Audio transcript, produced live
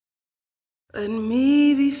Let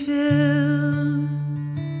me be filled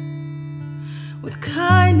with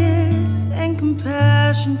kindness and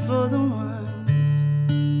compassion for the ones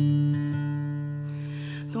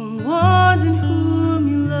in whom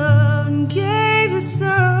you loved and gave your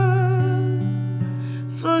Son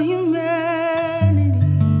for humanity.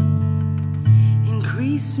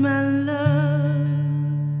 Increase my love,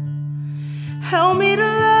 help me to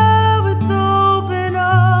love with open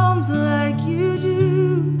arms like you do.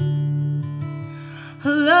 A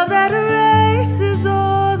love that erases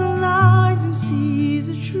all the lines and sees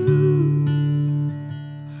the truth.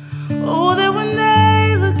 Oh, that when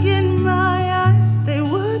they look in my eyes, they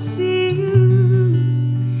would see you.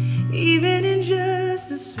 Even in just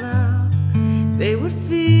a smile, they would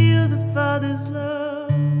feel the Father's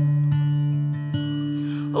love.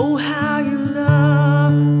 Oh, how you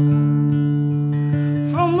love us,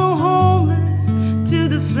 from the homeless to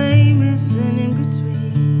the famous and in between.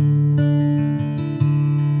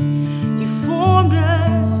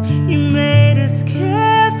 You made us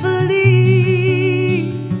carefully,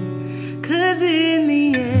 'cause in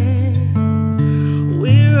the end,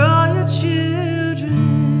 we're all your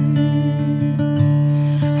children.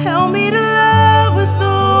 Help me to love with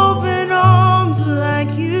open arms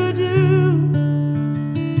like you do.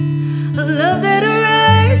 A love that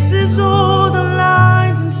erases all the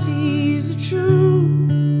lines and sees the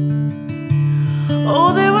truth.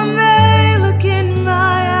 Oh, that when they look in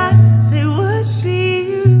my eyes, they would see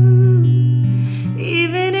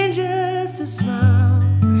a smile,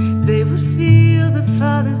 they would feel the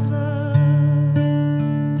Father's love.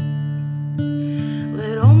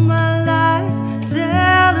 Let all my life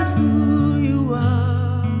tell of who you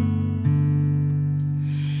are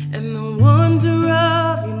and the wonder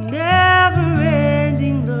of your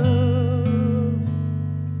never-ending love.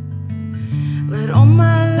 Let all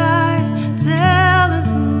my life tell of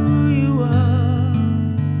who you are,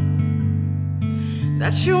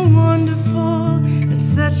 that you're wonderful and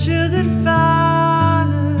such a good Father.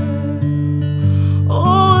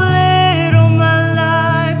 Oh, let all my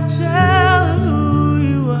life tell of who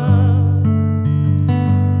you are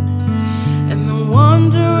and the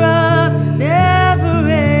wonder of your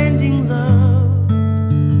never-ending love.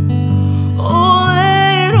 Oh,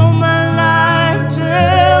 let all my life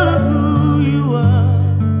tell of who you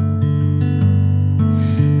are,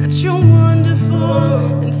 that you're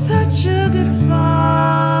wonderful and such a good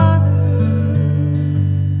Father.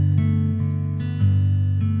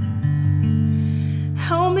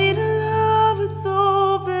 Help me to love with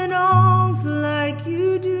open arms like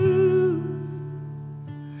you do.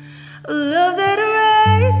 A love that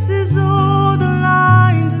erases all the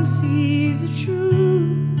lines and sees the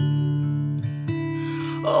truth.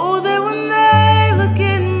 Oh, that when they look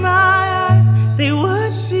in my eyes, they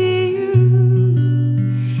would see you.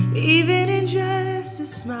 Even in just a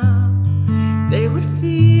smile, they would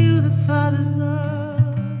feel the Father's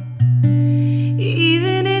love.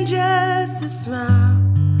 Even in just a smile,